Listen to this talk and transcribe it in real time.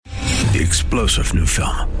The explosive new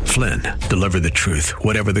film, Flynn, deliver the truth,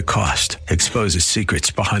 whatever the cost, exposes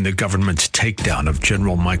secrets behind the government's takedown of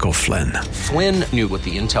General Michael Flynn. Flynn knew what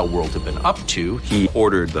the intel world had been up to. He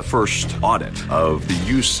ordered the first audit of the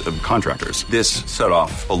use of contractors. This set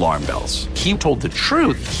off alarm bells. He told the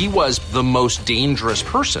truth. He was the most dangerous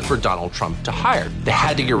person for Donald Trump to hire. They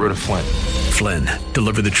had to get rid of Flynn. Flynn,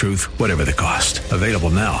 deliver the truth, whatever the cost. Available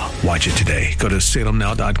now. Watch it today. Go to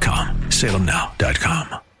salemnow.com.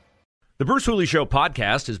 salemnow.com. The Bruce Hooley Show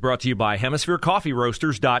podcast is brought to you by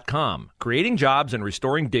HemisphereCoffeeRoasters.com. Creating jobs and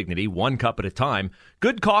restoring dignity one cup at a time.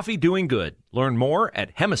 Good coffee doing good. Learn more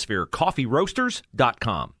at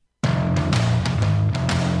HemisphereCoffeeRoasters.com.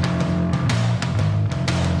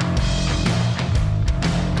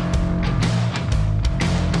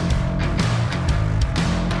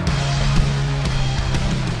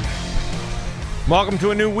 Welcome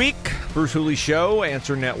to a new week. Bruce Hooley Show,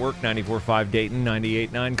 Answer Network, 94.5 Dayton,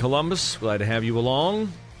 98.9 Columbus. Glad to have you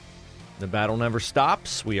along. The battle never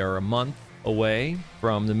stops. We are a month away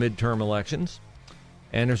from the midterm elections,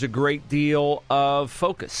 and there's a great deal of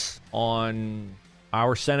focus on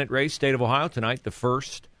our Senate race, state of Ohio. Tonight, the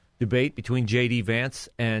first debate between J.D. Vance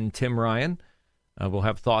and Tim Ryan. We'll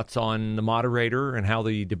have thoughts on the moderator and how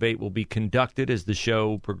the debate will be conducted as the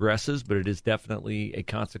show progresses, but it is definitely a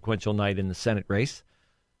consequential night in the Senate race.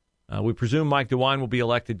 We presume Mike DeWine will be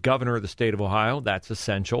elected governor of the state of Ohio. That's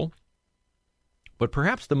essential. But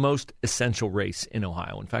perhaps the most essential race in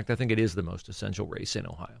Ohio, in fact, I think it is the most essential race in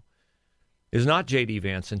Ohio, is not J.D.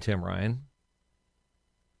 Vance and Tim Ryan.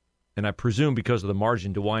 And I presume because of the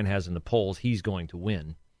margin DeWine has in the polls, he's going to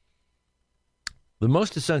win. The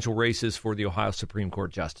most essential race is for the Ohio Supreme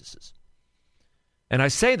Court justices. And I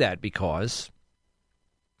say that because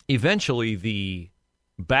eventually the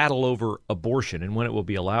battle over abortion and when it will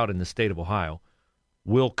be allowed in the state of Ohio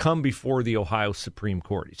will come before the Ohio Supreme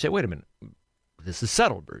Court. You say, wait a minute, this is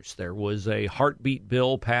settled, Bruce. There was a heartbeat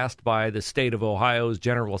bill passed by the state of Ohio's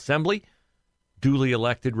General Assembly, duly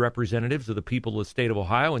elected representatives of the people of the state of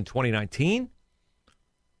Ohio in 2019.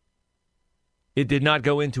 It did not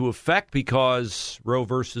go into effect because Roe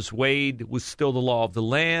versus Wade was still the law of the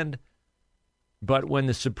land. But when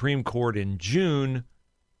the Supreme Court in June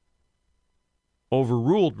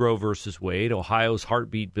overruled Roe versus Wade, Ohio's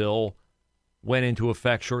heartbeat bill went into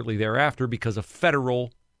effect shortly thereafter because a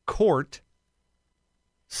federal court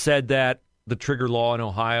said that the trigger law in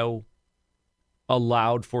Ohio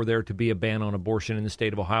allowed for there to be a ban on abortion in the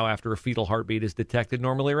state of Ohio after a fetal heartbeat is detected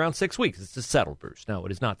normally around 6 weeks. It's a settled, Bruce. No,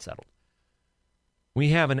 it is not settled. We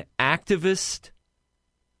have an activist,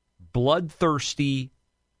 bloodthirsty,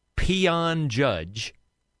 peon judge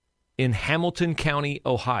in Hamilton County,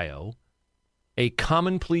 Ohio, a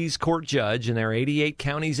common pleas court judge, and there are 88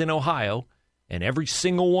 counties in Ohio, and every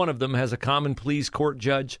single one of them has a common pleas court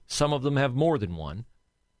judge. Some of them have more than one.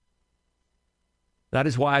 That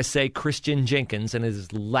is why I say Christian Jenkins, and it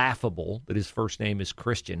is laughable that his first name is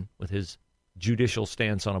Christian with his judicial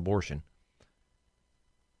stance on abortion.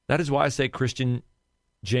 That is why I say Christian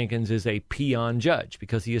Jenkins is a peon judge,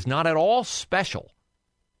 because he is not at all special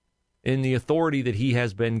in the authority that he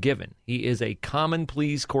has been given. He is a common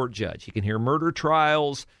pleas court judge. He can hear murder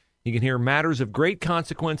trials. He can hear matters of great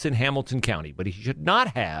consequence in Hamilton County, but he should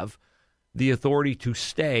not have the authority to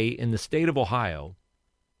stay in the state of Ohio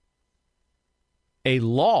a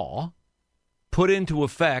law put into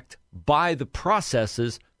effect by the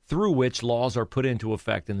processes through which laws are put into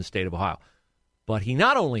effect in the state of Ohio. But he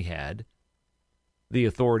not only had the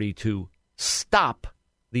authority to stop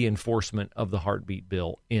the enforcement of the heartbeat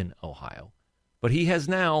bill in Ohio, but he has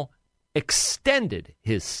now extended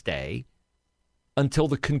his stay until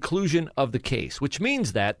the conclusion of the case, which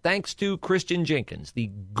means that, thanks to Christian Jenkins, the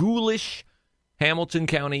ghoulish Hamilton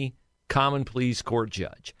County Common Pleas Court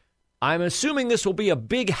judge, I'm assuming this will be a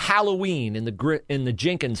big Halloween in the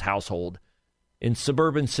Jenkins household in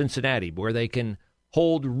suburban Cincinnati, where they can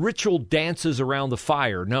hold ritual dances around the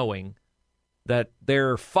fire, knowing that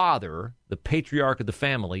their father, the patriarch of the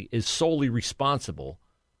family, is solely responsible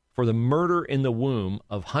for the murder in the womb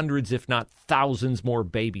of hundreds, if not thousands, more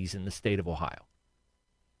babies in the state of Ohio.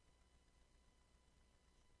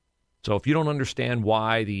 So if you don't understand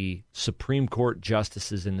why the Supreme Court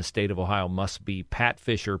justices in the state of Ohio must be Pat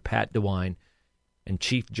Fisher, Pat DeWine, and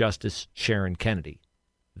Chief Justice Sharon Kennedy,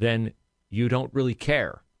 then you don't really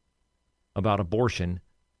care about abortion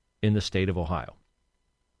in the state of Ohio.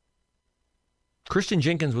 Christian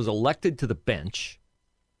Jenkins was elected to the bench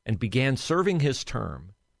and began serving his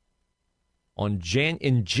term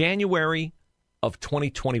in January of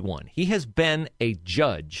 2021. He has been a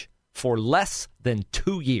judge for less than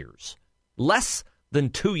 2 years. Less than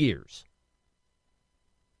 2 years.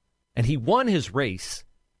 And he won his race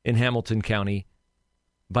in Hamilton County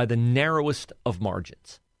by the narrowest of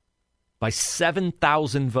margins, by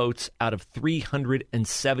 7,000 votes out of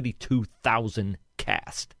 372,000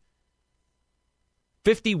 cast.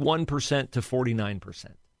 51% to 49%.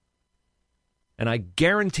 And I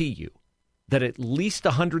guarantee you that at least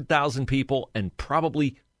 100,000 people and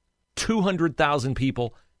probably 200,000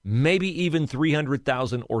 people, maybe even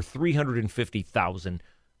 300,000 or 350,000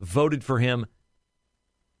 voted for him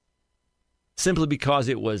simply because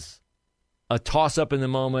it was a toss-up in the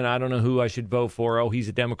moment. I don't know who I should vote for. Oh, he's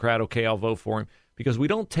a Democrat. Okay, I'll vote for him. Because we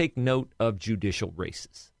don't take note of judicial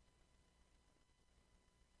races.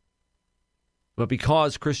 But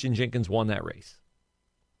because Christian Jenkins won that race,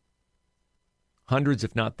 hundreds,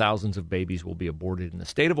 if not thousands, of babies will be aborted in the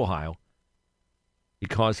state of Ohio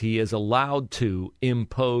because he is allowed to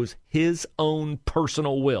impose his own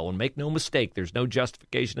personal will. And make no mistake, there's no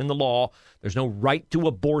justification in the law. There's no right to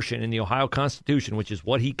abortion in the Ohio Constitution, which is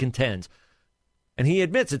what he contends. And he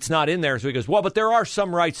admits it's not in there, so he goes, well, but there are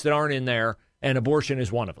some rights that aren't in there, and abortion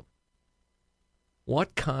is one of them.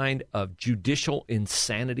 What kind of judicial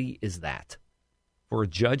insanity is that? For a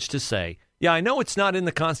judge to say, yeah, I know it's not in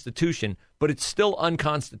the Constitution, but it's still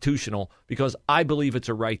unconstitutional because I believe it's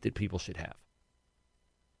a right that people should have.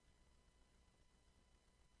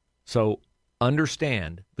 So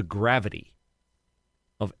understand the gravity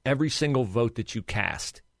of every single vote that you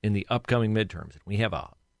cast in the upcoming midterms. We have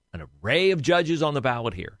an array of judges on the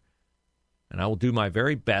ballot here, and I will do my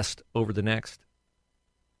very best over the next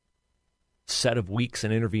set of weeks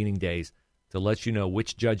and intervening days to let you know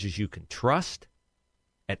which judges you can trust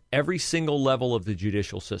at every single level of the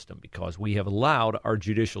judicial system, because we have allowed our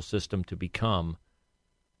judicial system to become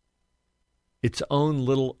its own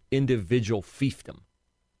little individual fiefdom,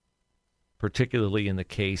 particularly in the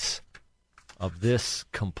case of this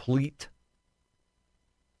complete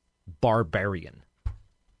barbarian,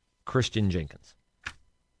 Christian Jenkins.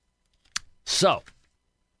 So,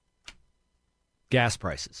 gas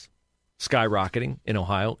prices skyrocketing in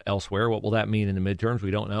Ohio, elsewhere. What will that mean in the midterms?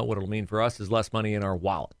 We don't know. What it'll mean for us is less money in our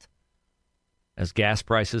wallet, as gas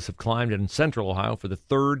prices have climbed in central Ohio for the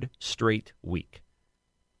third straight week.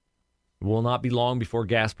 It will not be long before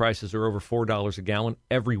gas prices are over $4 a gallon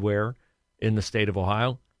everywhere in the state of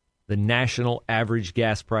Ohio. The national average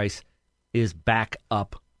gas price is back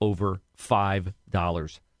up over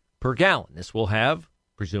 $5 per gallon. This will have,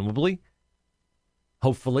 presumably,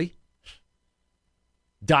 hopefully,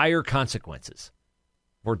 dire consequences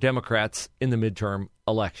for Democrats in the midterm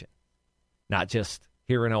election. Not just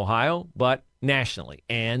here in Ohio, but nationally.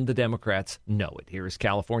 And the Democrats know it. Here is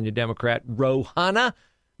California Democrat Ro Khanna,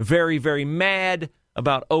 very, very mad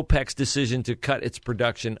about OPEC's decision to cut its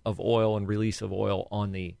production of oil and release of oil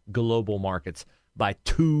on the global markets by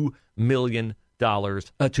 2 million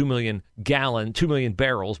barrels. I'll get it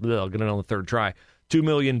on the third try. 2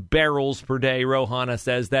 million barrels per day. Ro Khanna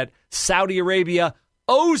says that Saudi Arabia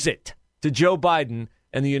owes it to Joe Biden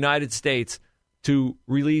and the United States to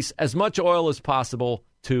release as much oil as possible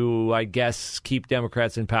to, I guess, keep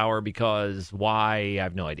Democrats in power, because why? I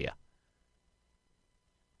have no idea.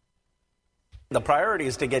 The priority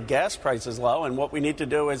is to get gas prices low, and what we need to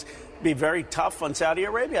do is be very tough on Saudi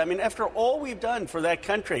Arabia. I mean, after all we've done for that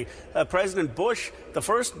country, President Bush, the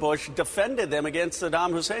first Bush, defended them against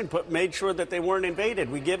Saddam Hussein, made sure that they weren't invaded.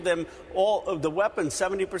 We give them all of the weapons,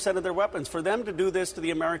 70% of their weapons. For them to do this to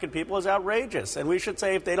the American people is outrageous, and we should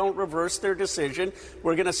say if they don't reverse their decision,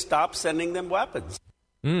 we're going to stop sending them weapons.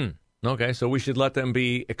 Okay, so we should let them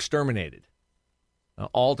be exterminated.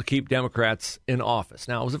 All to keep Democrats in office.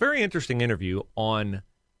 Now, it was a very interesting interview on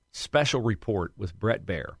Special Report with Brett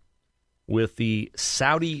Baer with the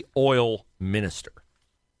Saudi oil minister.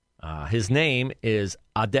 His name is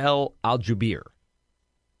Adel Al-Jubeir.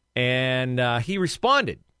 And he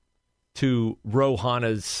responded to Ro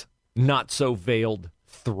Khanna's not-so-veiled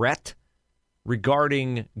threat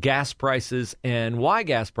regarding gas prices and why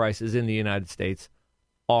gas prices in the United States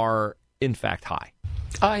are, in fact, high.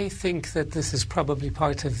 I think that this is probably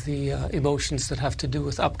part of the emotions that have to do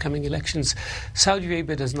with upcoming elections. Saudi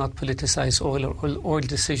Arabia does not politicize oil or oil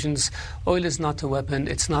decisions. Oil is not a weapon.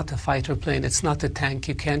 It's not a fighter plane. It's not a tank.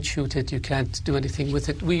 You can't shoot it. You can't do anything with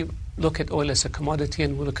it. We look at oil as a commodity,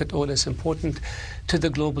 and we look at oil as important to the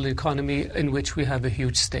global economy in which we have a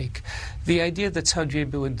huge stake. The idea that Saudi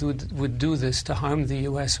Arabia would do this to harm the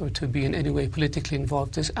U.S. or to be in any way politically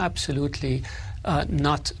involved is absolutely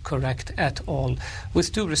not correct at all.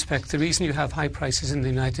 With due respect, the reason you have high prices in the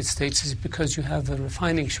United States is because you have a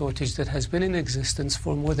refining shortage that has been in existence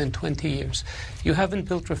for more than 20 years. You haven't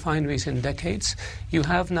built refineries in decades. You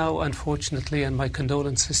have now, unfortunately, and my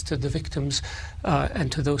condolences to the victims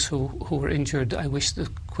and to those who who were injured. I wish the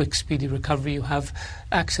quick, speedy recovery. You have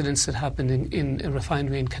accidents that happened in a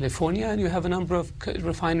refinery in California, and you have a number of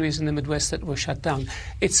refineries in the Midwest that were shut down.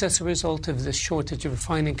 It's as a result of the shortage of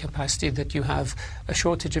refining capacity that you have a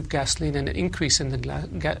shortage of gasoline and an increase in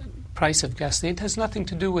the price of gasoline. It has nothing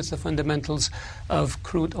to do with the fundamentals of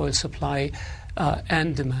crude oil supply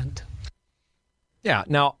and demand. Yeah,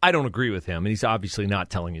 now, I don't agree with him, and he's obviously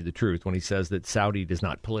not telling you the truth when he says that Saudi Arabia does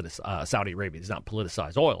not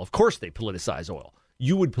politicize oil. Of course they politicize oil.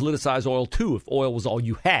 You would politicize oil, too, if oil was all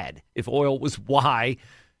you had. If oil was why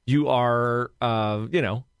you are,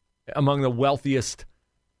 among the wealthiest,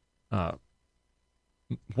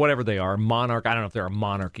 whatever they are, monarch. I don't know if they're a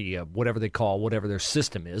monarchy, whatever they call, whatever their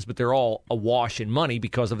system is, but they're all awash in money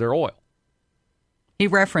because of their oil. He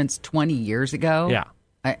referenced 20 years ago. Yeah.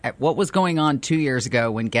 What was going on 2 years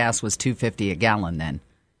ago when gas was $2.50 a gallon then?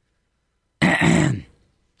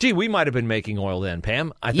 Gee, we might have been making oil then,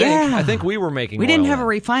 Pam. I think we were making oil. We didn't have then. a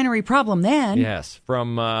refinery problem then. Yes.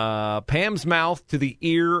 From Pam's mouth to the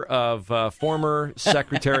ear of former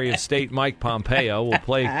Secretary of State Mike Pompeo. We'll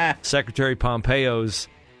play Secretary Pompeo's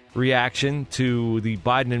reaction to the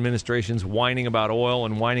Biden administration's whining about oil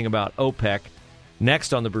and whining about OPEC.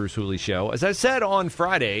 Next on the Bruce Hooley Show. As I said on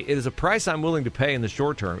Friday, it is a price I'm willing to pay in the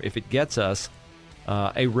short term if it gets us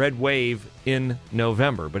a red wave in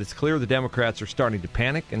November. But it's clear the Democrats are starting to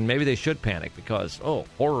panic, and maybe they should panic because,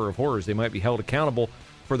 horror of horrors, they might be held accountable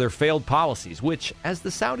for their failed policies, which, as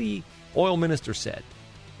the Saudi oil minister said,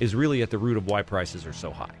 is really at the root of why prices are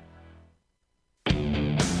so high.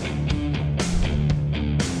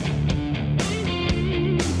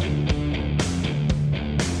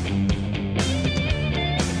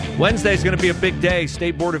 Wednesday is going to be a big day.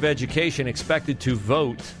 State Board of Education expected to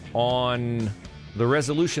vote on the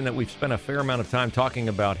resolution that we've spent a fair amount of time talking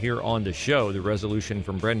about here on the show, the resolution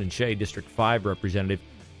from Brendan Shea, District 5 representative.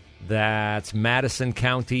 That's Madison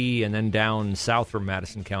County and then down south from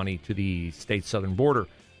Madison County to the state's southern border.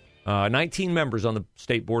 19 members on the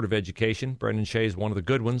State Board of Education. Brendan Shea is one of the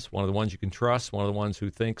good ones, one of the ones you can trust, one of the ones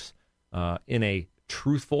who thinks in a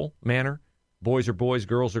truthful manner. Boys are boys,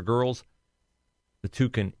 girls are girls. The two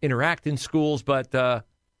can interact in schools, but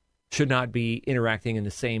should not be interacting in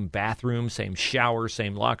the same bathroom, same shower,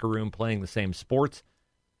 same locker room, playing the same sports.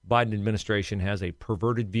 Biden administration has a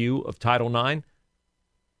perverted view of Title IX.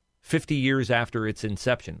 50 years after its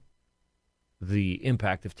inception, the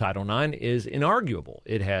impact of Title IX is inarguable.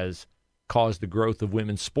 It has caused the growth of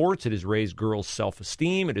women's sports. It has raised girls'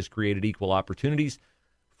 self-esteem. It has created equal opportunities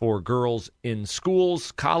for girls in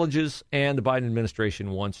schools, colleges, and the Biden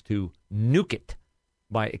administration wants to nuke it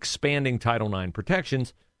by expanding Title IX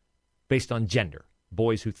protections based on gender.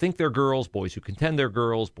 Boys who think they're girls, boys who contend they're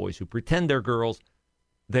girls, boys who pretend they're girls,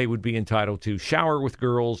 they would be entitled to shower with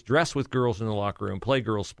girls, dress with girls in the locker room, play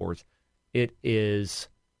girls' sports. It is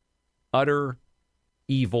utter,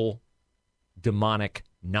 evil, demonic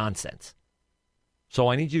nonsense. So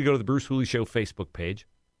I need you to go to the Bruce Hooley Show Facebook page,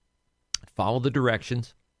 follow the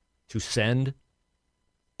directions to send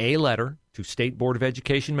a letter to State Board of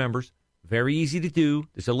Education members. Very easy to do.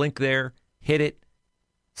 There's a link there. Hit it.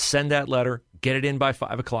 Send that letter. Get it in by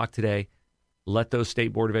 5 o'clock today. Let those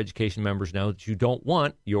State Board of Education members know that you don't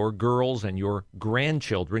want your girls and your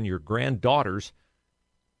grandchildren, your granddaughters,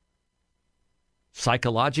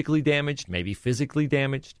 psychologically damaged, maybe physically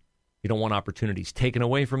damaged. You don't want opportunities taken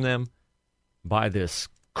away from them by this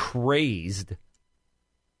crazed,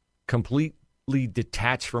 completely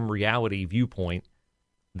detached from reality viewpoint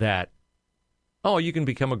that, you can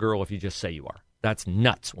become a girl if you just say you are. That's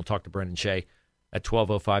nuts. We'll talk to Brendan Shea at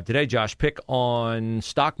 12:05 today. Josh Pick on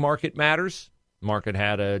stock market matters. Market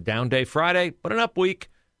had a down day Friday, but an up week.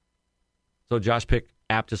 So Josh Pick,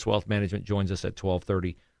 Aptus Wealth Management, joins us at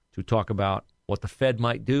 12:30 to talk about what the Fed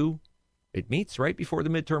might do. It meets right before the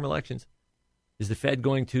midterm elections. Is the Fed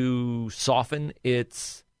going to soften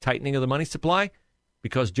its tightening of the money supply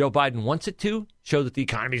because Joe Biden wants it to? Show that the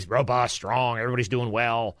economy's robust, strong, everybody's doing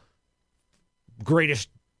well. Greatest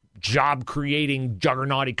job-creating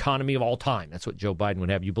juggernaut economy of all time. That's what Joe Biden would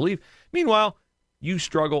have you believe. Meanwhile, you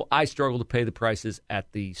struggle, I struggle to pay the prices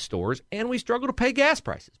at the stores, and we struggle to pay gas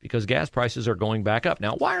prices because gas prices are going back up.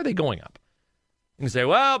 Now, why are they going up? You can say,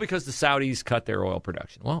 well, because the Saudis cut their oil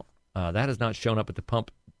production. Well, that has not shown up at the pump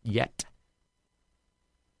yet.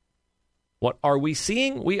 What are we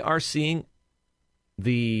seeing? We are seeing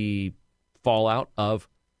the fallout of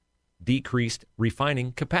decreased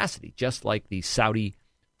refining capacity, just like the Saudi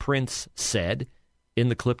prince said in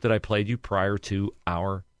the clip that I played you prior to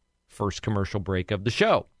our first commercial break of the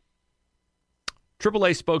show.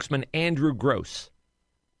 AAA spokesman Andrew Gross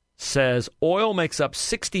says oil makes up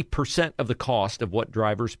 60% of the cost of what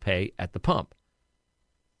drivers pay at the pump.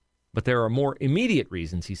 But there are more immediate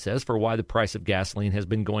reasons, he says, for why the price of gasoline has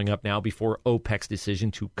been going up now before OPEC's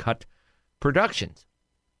decision to cut productions.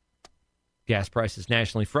 Gas prices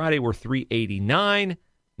nationally Friday were $3.89.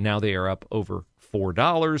 Now they are up over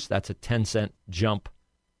 $4. That's a 10-cent jump.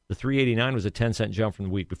 The $3.89 was a 10-cent jump from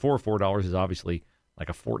the week before. $4 is obviously like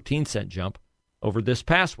a 14-cent jump over this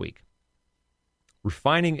past week.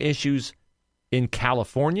 Refining issues in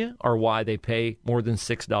California are why they pay more than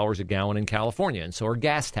 $6 a gallon in California, and so are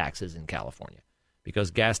gas taxes in California,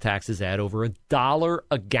 because gas taxes add over $1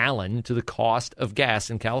 a gallon to the cost of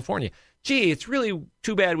gas in California. Gee, it's really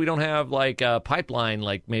too bad we don't have like a pipeline,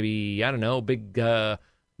 like maybe, I don't know, big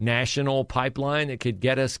national pipeline that could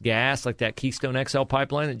get us gas, like that Keystone XL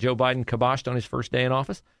pipeline that Joe Biden kiboshed on his first day in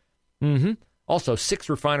office. Also, 6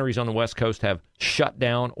 refineries on the West Coast have shut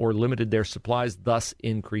down or limited their supplies, thus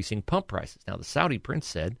increasing pump prices. Now, the Saudi prince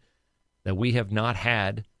said that we have not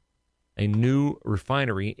had a new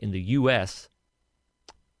refinery in the U.S.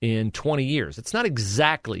 in 20 years. It's not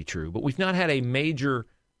exactly true, but we've not had a major,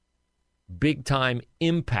 big-time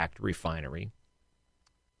impact refinery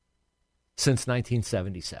since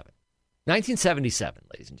 1977. 1977,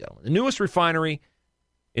 ladies and gentlemen. The newest refinery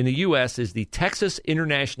in the U.S. is the Texas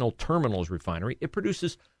International Terminals Refinery. It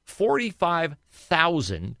produces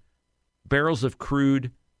 45,000 barrels of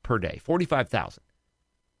crude per day. 45,000.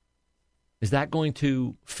 Is that going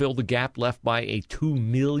to fill the gap left by a 2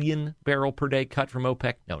 million barrel per day cut from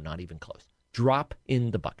OPEC? No, not even close. Drop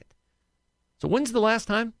in the bucket. So when's the last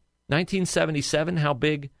time? 1977. How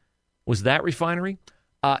big was that refinery?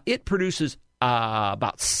 It produces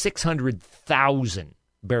about 600,000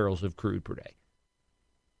 barrels of crude per day.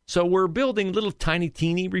 So we're building little tiny,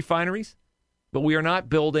 teeny refineries, but we are not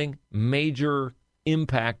building major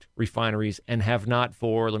impact refineries and have not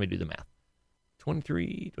for, let me do the math,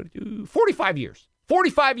 23, 22, 45 years.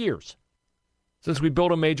 45 years since we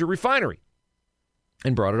built a major refinery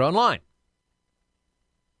and brought it online.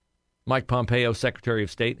 Mike Pompeo, Secretary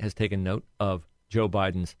of State, has taken note of Joe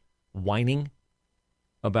Biden's whining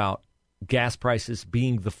about gas prices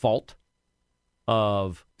being the fault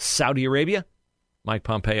of Saudi Arabia. Mike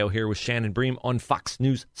Pompeo here with Shannon Bream on Fox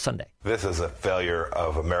News Sunday. This is a failure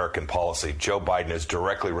of American policy. Joe Biden is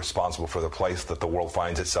directly responsible for the place that the world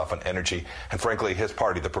finds itself in energy. And frankly, his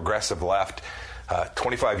party, the progressive left,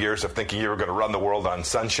 25 years of thinking you were going to run the world on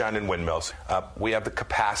sunshine and windmills. We have the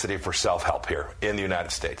capacity for self-help here in the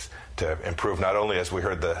United States to improve not only, as we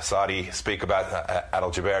heard the Saudi speak about,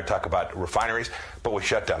 Adel Jaber talk about refineries, but we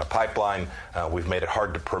shut down a pipeline. We've made it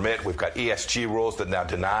hard to permit. We've got ESG rules that now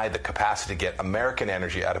deny the capacity to get American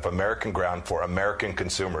energy out of American ground for American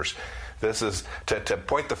consumers. This is to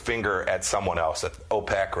point the finger at someone else, at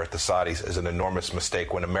OPEC or at the Saudis, is an enormous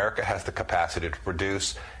mistake when America has the capacity to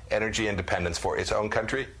produce energy independence for its own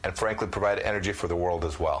country and, frankly, provide energy for the world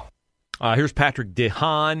as well. Here's Patrick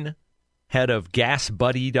DeHaan, head of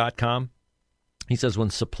GasBuddy.com. He says when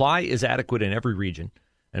supply is adequate in every region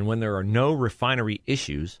and when there are no refinery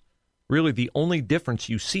issues, really the only difference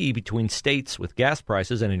you see between states with gas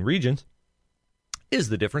prices and in regions is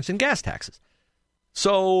the difference in gas taxes.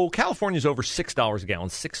 So California's over $6 a gallon,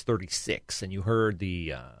 $6.36, and you heard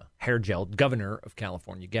the hair gel governor of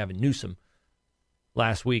California, Gavin Newsom,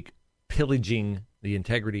 last week pillaging the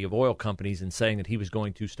integrity of oil companies and saying that he was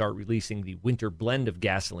going to start releasing the winter blend of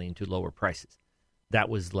gasoline to lower prices. That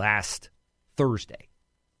was last Thursday.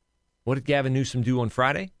 What did Gavin Newsom do on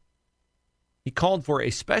Friday? He called for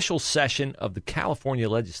a special session of the California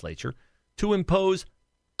legislature to impose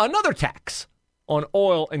another tax on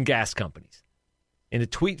oil and gas companies. In a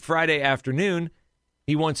tweet Friday afternoon,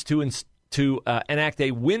 he wants to enact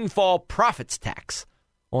a windfall profits tax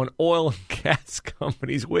on oil and gas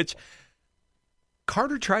companies, which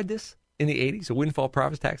Carter tried this in the 80s, a windfall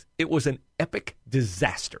profits tax. It was an epic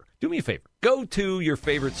disaster. Do me a favor. Go to your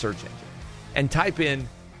favorite search engine and type in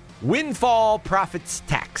windfall profits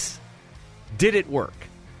tax. Did it work?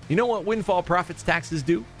 You know what windfall profits taxes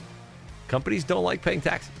do? Companies don't like paying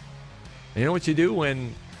taxes. And you know what you do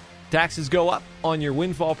when taxes go up on your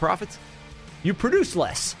windfall profits? You produce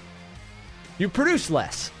less. You produce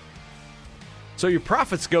less. So your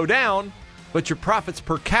profits go down, but your profits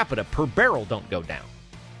per capita, per barrel, don't go down.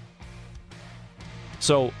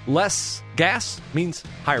 So less gas means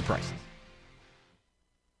higher prices.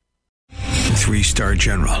 3-star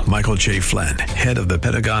general Michael J. Flynn, head of the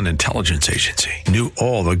Pentagon Intelligence Agency, knew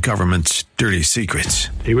all the government's dirty secrets.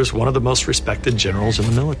 He was one of the most respected generals in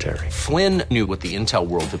the military. Flynn knew what the intel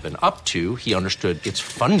world had been up to. He understood its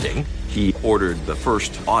funding. He ordered the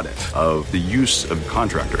first audit of the use of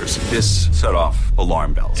contractors. This set off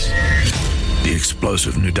alarm bells. The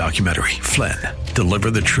explosive new documentary, Flynn,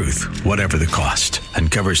 Deliver the Truth, Whatever the Cost,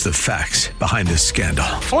 uncovers the facts behind this scandal.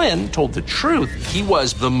 Flynn told the truth. He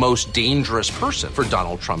was the most dangerous person for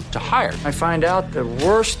Donald Trump to hire. I find out the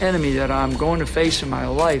worst enemy that I'm going to face in my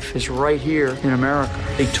life is right here in America.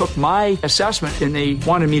 They took my assessment and they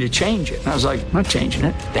wanted me to change it. And I was like, I'm not changing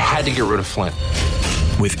it. They had to get rid of Flynn.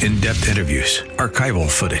 With in-depth interviews, archival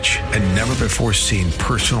footage, and never-before-seen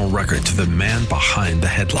personal records of the man behind the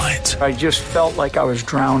headlines. I just felt like I was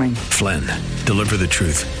drowning. Flynn, Deliver the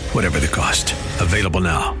Truth, Whatever the Cost. Available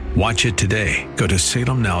now. Watch it today. Go to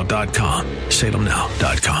salemnow.com.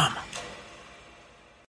 salemnow.com.